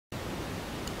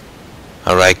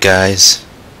Alright guys,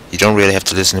 you don't really have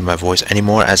to listen to my voice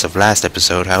anymore as of last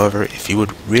episode. However, if you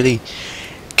would really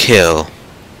kill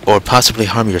or possibly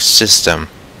harm your system,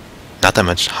 not that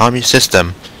much, harm your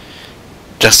system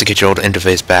just to get your old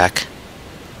interface back,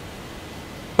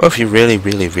 or if you're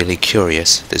really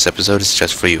curious, this episode is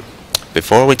just for you.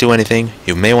 Before we do anything,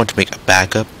 you may want to make a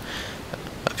backup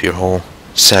of your whole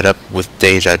setup with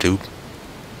Deja Vu.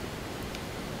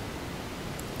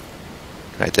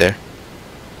 Right there.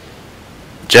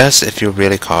 Just if you're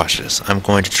really cautious, I'm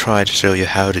going to try to show you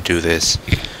how to do this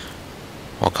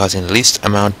while causing the least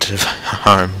amount of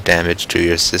harm damage to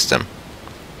your system.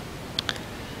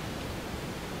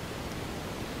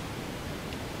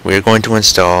 We're going to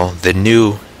install the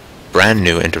brand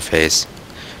new interface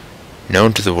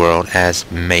known to the world as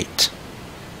Mate.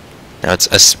 Now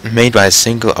it's made by a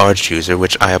single Arch user,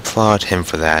 which I applaud him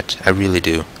for that. I really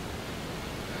do.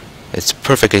 It's a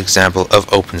perfect example of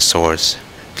open source,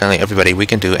 telling everybody we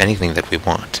can do anything that we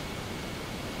want.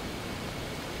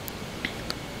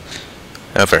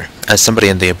 However, as somebody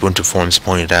in the Ubuntu forums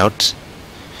pointed out,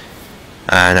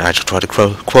 and I shall try to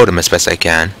quote him as best I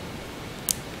can,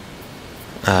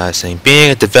 saying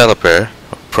being a developer,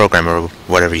 or programmer, or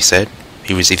whatever he said,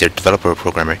 he was either developer or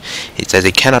programmer, he says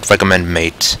he cannot recommend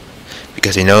Mate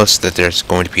because he knows that there's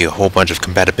going to be a whole bunch of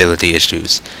compatibility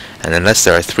issues, and unless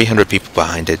there are 300 people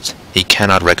behind it, he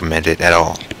cannot recommend it at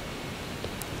all.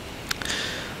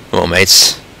 Well,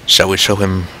 mates, shall we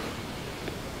listen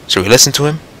to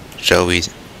him? Shall we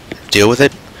deal with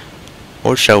it?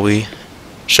 Or shall we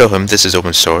show him this is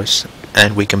open source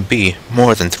and we can be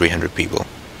more than 300 people?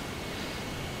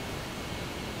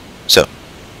 So,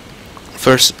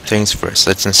 first things first,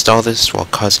 let's install this while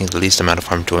causing the least amount of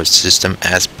harm to our system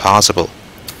as possible.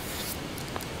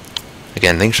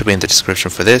 Again, link should be in the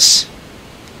description for this.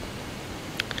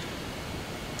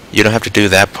 You don't have to do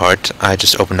that part. I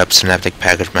just opened up Synaptic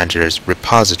Package Manager's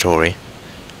repository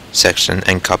section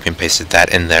and copy and pasted that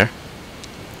in there.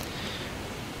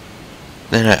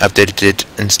 Then I updated it,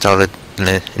 installed the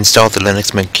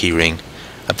Linux Mint keyring,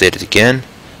 updated again,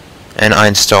 and I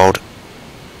installed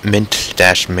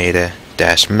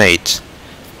mint-meta-mate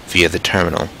via the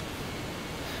terminal.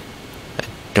 I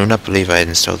do not believe I had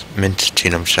installed Mint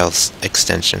Genome Shell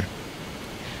extension,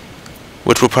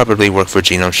 which will probably work for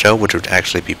Genome Shell, which would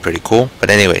actually be pretty cool.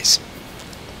 But anyways,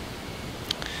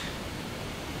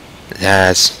 it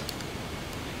has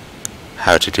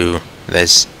how to do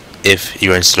this if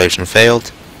your installation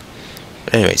failed.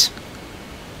 But anyways,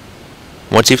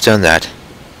 once you've done that,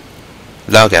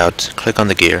 log out, click on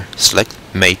the gear, select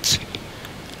Mate,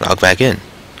 log back in.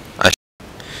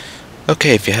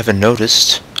 Okay, if you haven't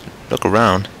noticed, look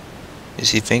around. You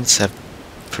see things have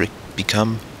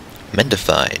become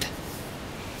mentified.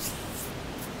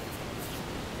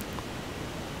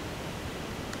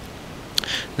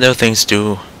 Though things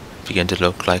do begin to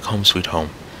look like home sweet home.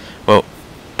 Well,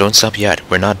 don't stop yet.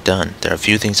 We're not done. There are a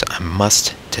few things I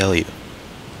must tell you.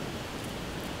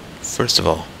 First of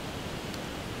all,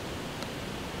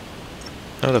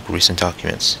 oh look, recent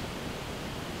documents.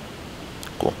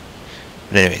 Cool.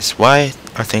 But anyways, why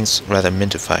are things rather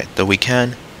mintified? Though we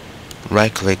can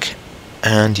right-click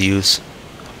and use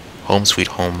home sweet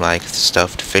home-like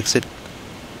stuff to fix it.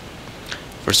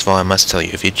 First of all, I must tell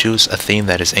you, if you choose a theme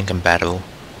that is incompatible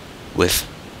with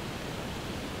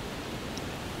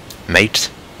Mate,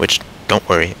 which, don't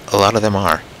worry, a lot of them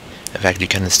are. In fact, you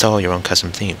can install your own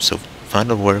custom theme, so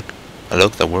find a look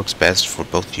that works best for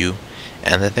both you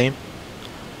and the theme,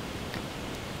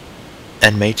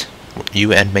 and Mate,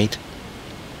 you and Mate.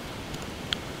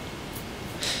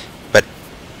 But,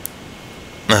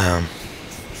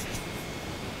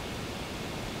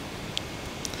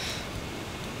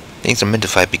 things are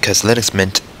mintified because Linux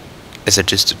Mint is a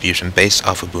distribution based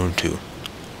off Ubuntu,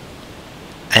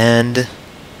 and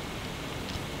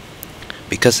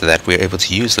because of that we are able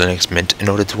to use Linux Mint in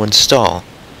order to install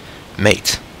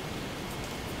Mate.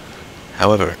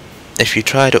 However, if you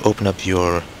try to open up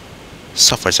your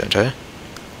software center,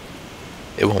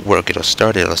 it won't work. It'll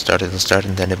start,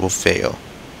 and then it will fail.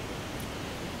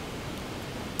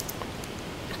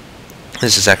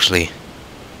 This is actually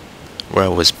where I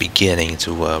was beginning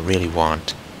to really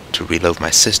want to reload my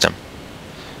system.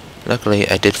 Luckily,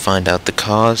 I did find out the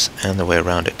cause and the way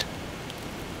around it.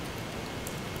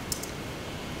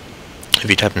 If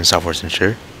you type in Software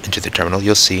Center into the terminal,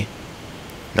 you'll see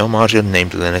no module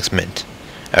named Linux Mint.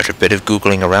 After a bit of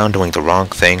googling around, doing the wrong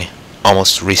thing,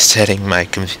 almost resetting my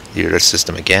computer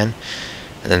system again,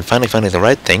 and then finally finding the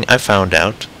right thing, I found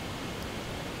out,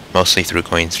 mostly through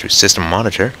going through System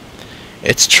Monitor,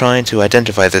 it's trying to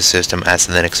identify the system as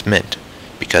Linux Mint,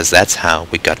 because that's how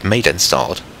we got Mate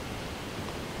installed.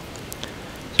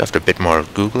 So after a bit more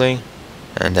Googling,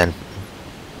 and then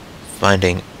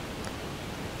finding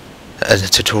a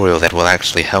tutorial that will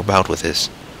actually help out with this,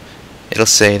 it'll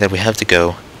say that we have to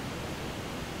go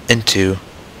into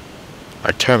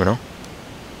our terminal,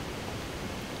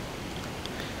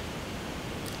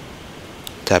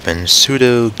 type in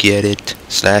sudo gedit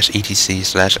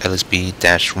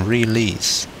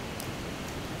 /etc/lsb-release,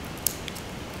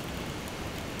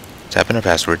 type in our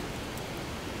password,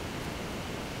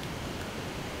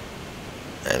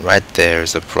 and right there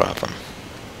is the problem.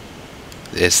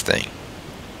 This thing.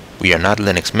 We are not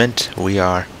Linux Mint, we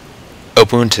are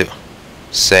Ubuntu.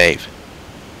 Save.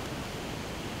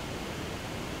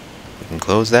 We can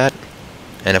close that,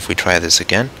 and if we try this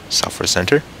again, Software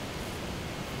Center,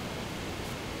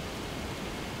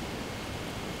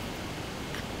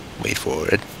 wait for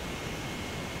it.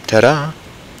 Ta-da!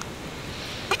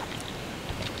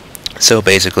 So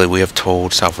basically we have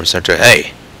told Software Center,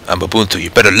 hey, I'm Ubuntu, you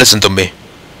better listen to me.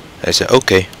 I said,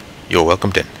 okay, you're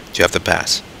welcomed in. You have to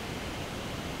pass.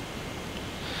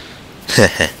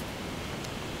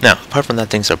 Now, apart from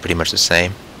that, things are pretty much the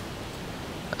same.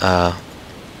 Like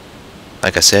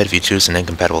I said, if you choose an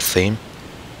incompatible theme,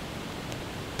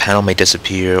 panel may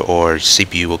disappear or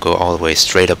CPU will go all the way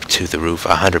straight up to the roof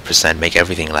 100%, make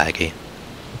everything laggy.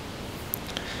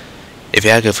 If you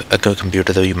have a good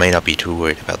computer though, you may not be too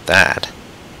worried about that.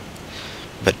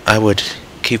 But I would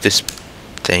keep this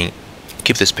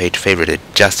page favorited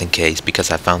just in case,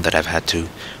 because I found that I've had to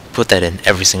put that in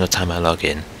every single time I log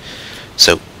in.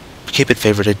 So keep it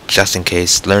favorited just in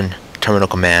case. Learn terminal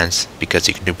commands because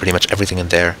you can do pretty much everything in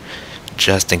there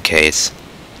just in case.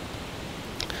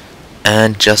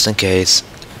 And just in case,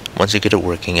 once you get it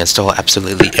working, install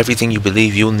absolutely everything you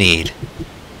believe you'll need.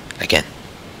 Again,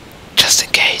 just in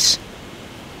case.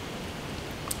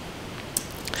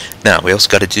 Now, we also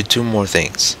got to do two more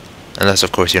things. Unless,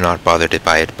 of course, you're not bothered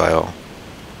by it by all.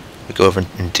 We go over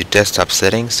into Desktop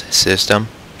Settings, System,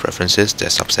 Preferences,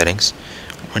 Desktop Settings,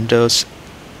 Windows,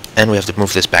 and we have to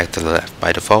move this back to the left.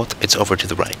 By default, it's over to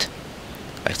the right.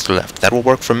 Back to the left. That will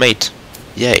work for Mate.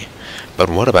 Yay. But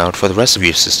what about for the rest of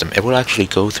your system? It will actually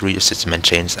go through your system and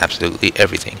change absolutely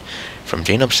everything. From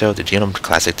Genome Shell to Genome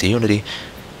Classic to Unity.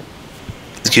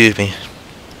 Excuse me.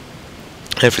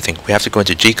 Everything. We have to go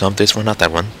into Gcomp. This one, not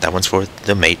that one. That one's for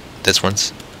the Mate. This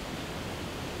one's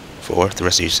for the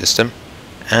rest of your system.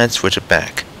 And switch it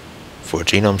back. For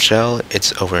Genome Shell,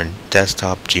 it's over in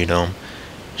Desktop, Genome,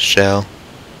 Shell,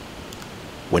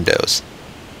 Windows.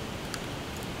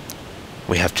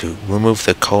 We have to remove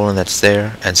the colon that's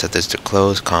there and set this to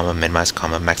close, comma, minimize,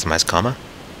 comma, maximize, comma.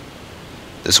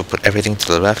 This will put everything to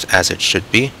the left as it should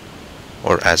be,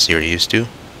 or as you're used to,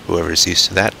 whoever is used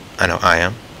to that. I know I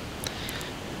am.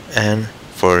 And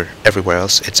for everywhere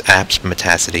else, it's apps,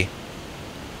 metacity,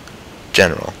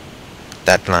 general.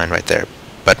 That line right there,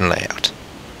 button layout.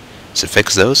 So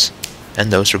fix those,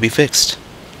 and those will be fixed.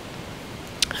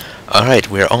 Alright,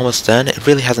 we're almost done. It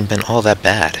really hasn't been all that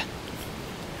bad.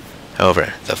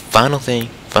 However, the final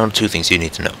two things you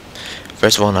need to know.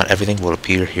 First of all, not everything will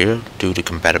appear here due to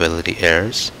compatibility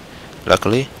errors.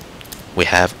 Luckily, we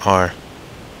have our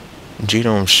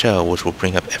Genome Shell, which will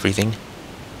bring up everything,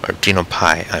 or Genome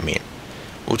Pi, I mean,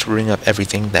 which will bring up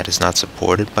everything that is not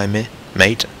supported by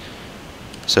Mate.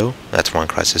 So, that's one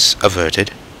crisis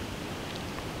averted.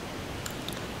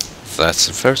 So that's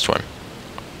the first one.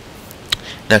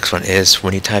 Next one is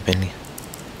when you type in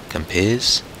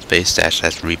compis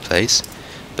 / replace,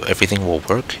 though everything will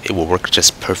work, it will work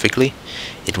just perfectly.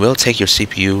 It will take your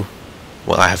CPU,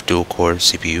 well, I have dual core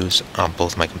CPUs on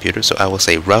both my computers, so I will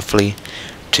say roughly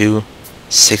to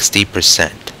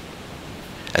 60%.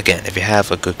 Again, if you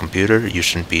have a good computer, you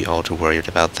shouldn't be all too worried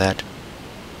about that.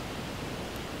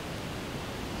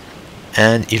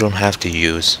 And you don't have to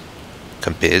use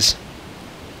compis.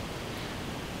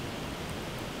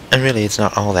 And really, it's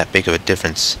not all that big of a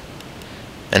difference.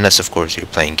 Unless, of course, you're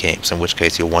playing games, in which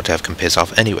case you'll want to have compis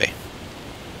off anyway.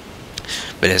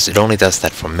 But as it only does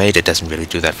that for Mate, it doesn't really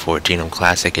do that for Genome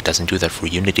Classic, it doesn't do that for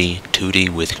Unity 2D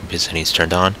with compis settings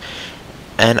turned on.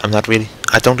 And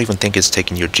I don't even think it's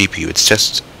taking your GPU, it's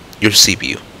just your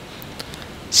CPU.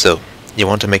 So, you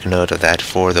want to make a note of that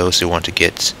for those who want to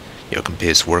get your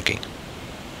compis working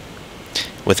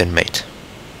within Mate.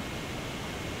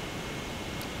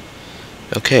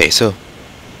 Okay, so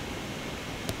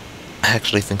I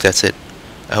actually think that's it.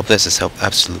 I hope this has helped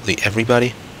absolutely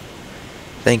everybody.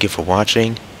 Thank you for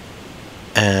watching,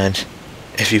 and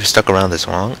if you've stuck around this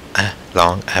long, I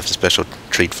have a special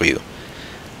treat for you.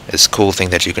 This cool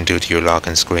thing that you can do to your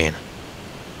login screen.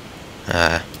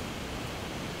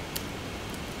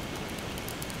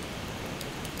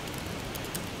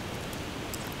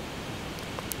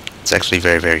 It's actually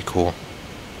very, very cool.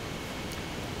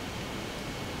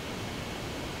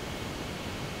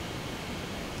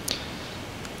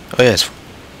 Oh yes,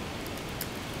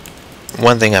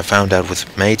 one thing I found out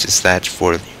with Mate is that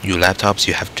for you laptops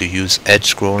you have to use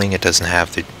edge scrolling. It doesn't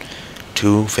have the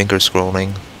 2-finger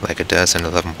scrolling like it does in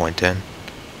 11.10.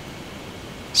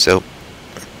 So,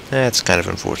 that's kind of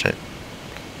unfortunate.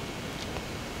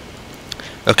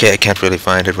 Okay, I can't really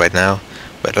find it right now,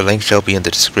 but a link shall be in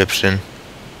the description.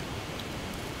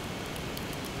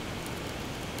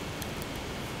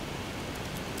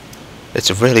 It's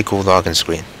a really cool login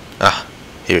screen. Ah,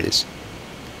 here it is.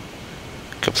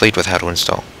 Complete with how to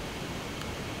install.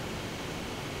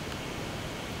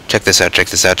 Check this out, check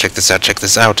this out, check this out, check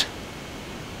this out!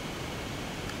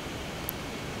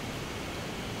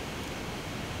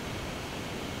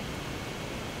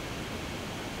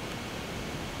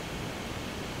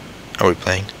 Are we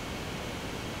playing?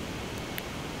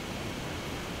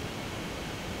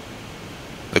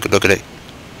 Look at it.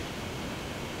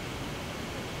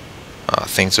 Ah,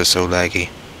 things are so laggy.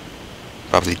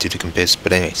 Probably due to Compass,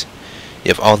 but anyways. You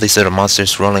have all these little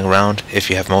monsters rolling around if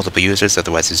you have multiple users,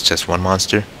 otherwise it's just one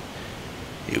monster.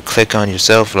 You click on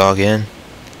yourself, log in,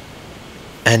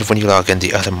 and when you log in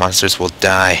the other monsters will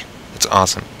die. It's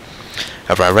awesome.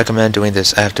 However, I recommend doing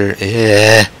this after...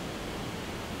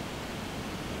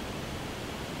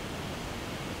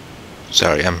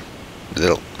 Sorry, I'm a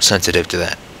little sensitive to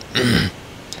that.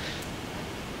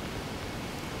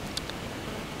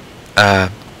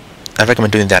 I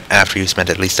recommend doing that after you spend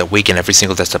at least a week in every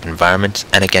single desktop environment.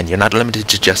 And again, you're not limited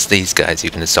to just these guys. You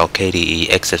can install KDE,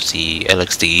 XFCE,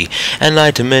 LXDE,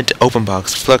 Enlightenment,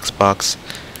 OpenBox, Fluxbox,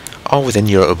 all within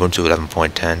your Ubuntu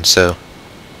 11.10. So,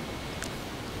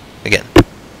 again,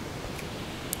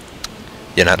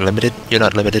 you're not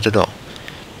limited at all.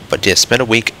 But yes, spend a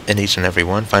week in each and every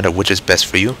one, find out which is best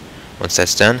for you. Once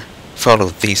that's done, follow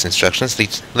these instructions. The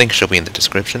link shall be in the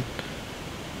description.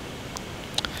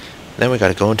 Then we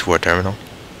gotta go into our terminal,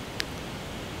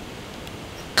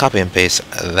 copy and paste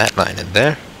that line in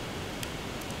there,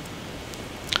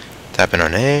 type in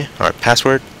our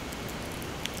password,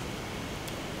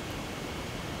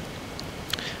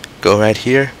 go right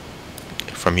here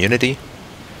from Unity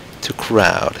to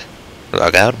Crowd,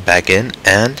 log out, back in,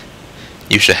 and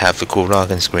you should have the cool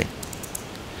login screen.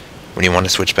 When you want to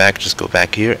switch back, just go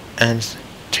back here and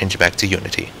change it back to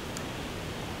Unity.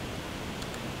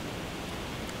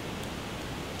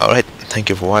 Alright, thank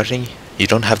you for watching. You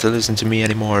don't have to listen to me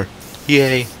anymore.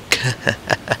 Yay!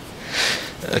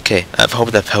 Okay, I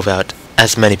hope that I've helped out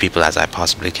as many people as I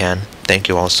possibly can. Thank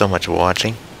you all so much for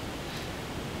watching.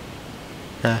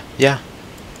 Yeah.